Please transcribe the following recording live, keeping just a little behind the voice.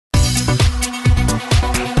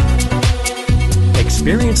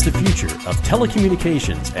Experience the future of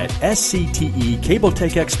telecommunications at SCTE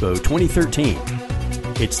Cable-Tec Expo 2013.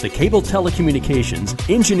 It's the Cable Telecommunications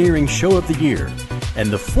Engineering Show of the Year and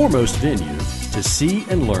the foremost venue to see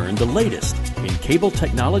and learn the latest in cable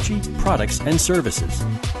technology, products, and services.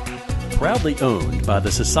 Proudly owned by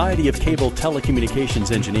the Society of Cable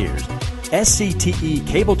Telecommunications Engineers, SCTE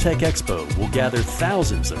Cable-Tec Expo will gather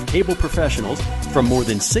thousands of cable professionals from more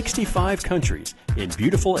than 65 countries in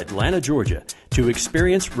beautiful Atlanta, Georgia, to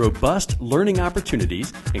experience robust learning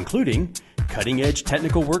opportunities, including cutting-edge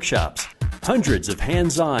technical workshops, hundreds of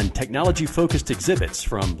hands-on technology-focused exhibits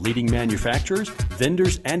from leading manufacturers,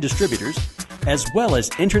 vendors, and distributors, as well as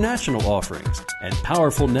international offerings and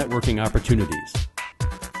powerful networking opportunities.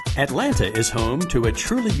 Atlanta is home to a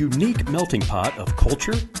truly unique melting pot of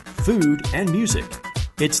culture, food, and music.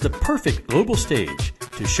 It's the perfect global stage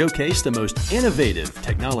to showcase the most innovative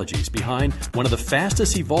technologies behind one of the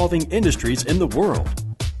fastest evolving industries in the world.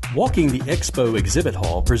 Walking the Expo Exhibit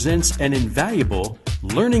Hall presents an invaluable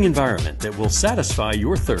learning environment that will satisfy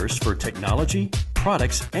your thirst for technology,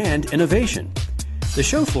 products, and innovation. The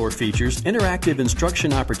show floor features interactive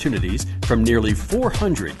instruction opportunities from nearly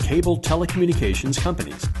 400 cable telecommunications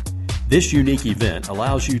companies. This unique event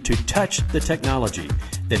allows you to touch the technology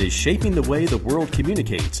that is shaping the way the world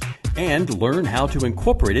communicates and learn how to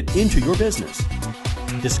incorporate it into your business.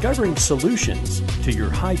 Discovering solutions to your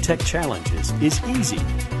high-tech challenges is easy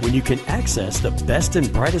when you can access the best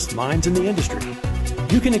and brightest minds in the industry.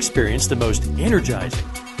 You can experience the most energizing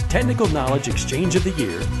technical knowledge exchange of the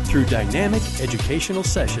year through dynamic educational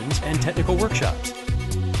sessions and technical workshops.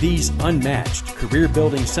 These unmatched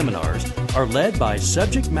career-building seminars are led by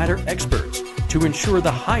subject matter experts to ensure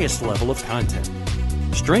the highest level of content.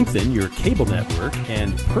 Strengthen your cable network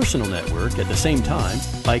and personal network at the same time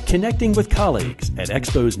by connecting with colleagues at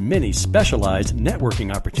Expo's many specialized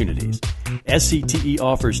networking opportunities. SCTE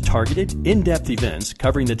offers targeted, in-depth events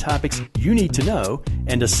covering the topics you need to know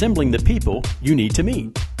and assembling the people you need to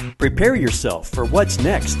meet. Prepare yourself for what's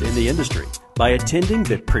next in the industry by attending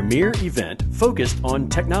the premier event focused on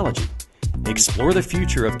technology. Explore the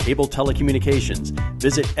future of cable telecommunications.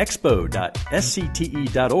 Visit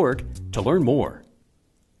expo.scte.org to learn more.